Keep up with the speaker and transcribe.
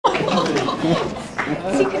Go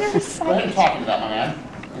ahead and talk into that, my man.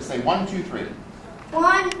 Just say 1, 2, 3.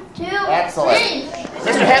 1, 2, Excellent. 3.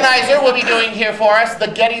 Mr. Hennizer will be doing here for us the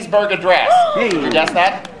Gettysburg Address. Hey. Did you guess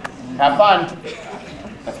that? Have fun.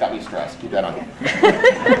 That's got me stressed. Keep that on.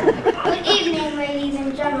 Good evening, ladies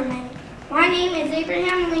and gentlemen. My name is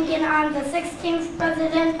Abraham Lincoln. I'm the 16th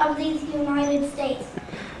President of these United States.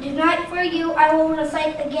 Tonight for you, I will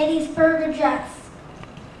recite the Gettysburg Address.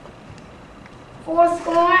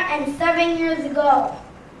 407 years ago,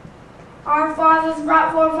 our fathers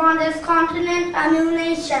brought forth on this continent a new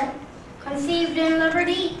nation, conceived in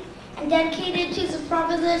liberty and dedicated to the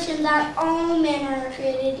proposition that all men are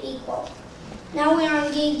created equal. Now we are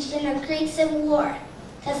engaged in a great civil war,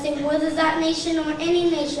 testing whether that nation or any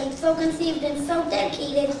nation so conceived and so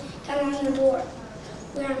dedicated can win the war.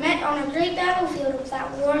 We are met on a great battlefield of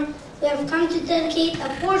that war. We have come to dedicate a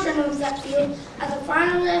portion of that field as a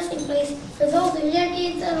final resting place for those who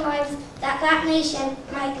dedicate their lives that that nation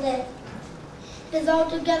might live. It is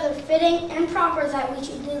altogether fitting and proper that we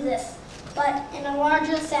should do this, but in a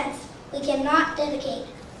larger sense, we cannot dedicate,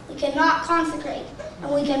 we cannot consecrate,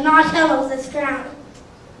 and we cannot hallow this ground.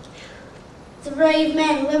 The brave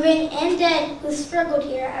men, living and dead, who struggled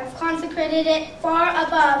here have consecrated it far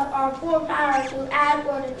above our poor power to add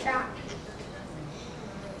or detract.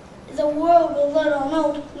 The world will little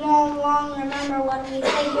note, long remember what we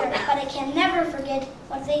say here, but it can never forget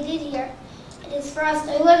what they did here. It is for us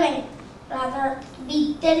a living, rather, to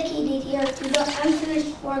be dedicated here to the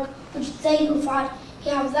unfinished work which they who fought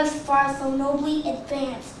here have thus far so nobly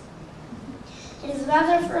advanced. It is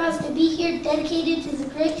rather for us to be here dedicated to the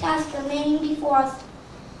great task remaining before us,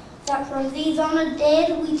 that from these honored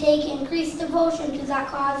dead we take increased devotion to that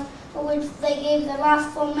cause for which they gave their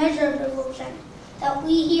last full measure of devotion, that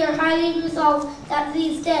we here highly resolve that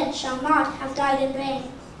these dead shall not have died in vain,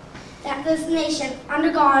 that this nation,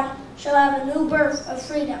 under God, shall have a new birth of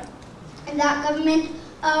freedom, and that government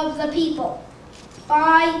of the people,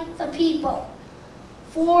 by the people,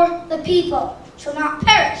 for the people, shall not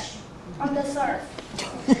perish on this earth.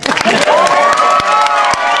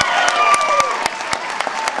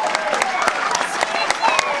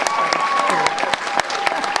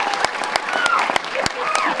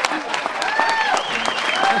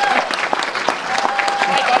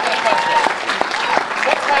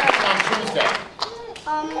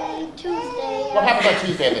 Tuesday. What happened on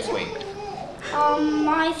Tuesday this week?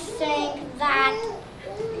 I think that...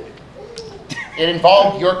 It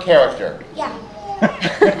involved your character. Yeah.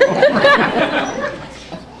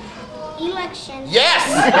 Election. Yes!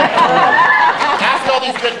 Ask all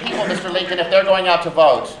these good people, Mr. Lincoln, if they're going out to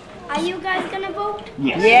vote. Are you guys going to vote?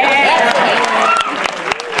 Yes. Excellent.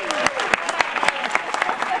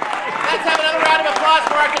 Let's have another round of applause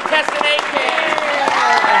for our contestant,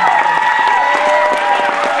 AK.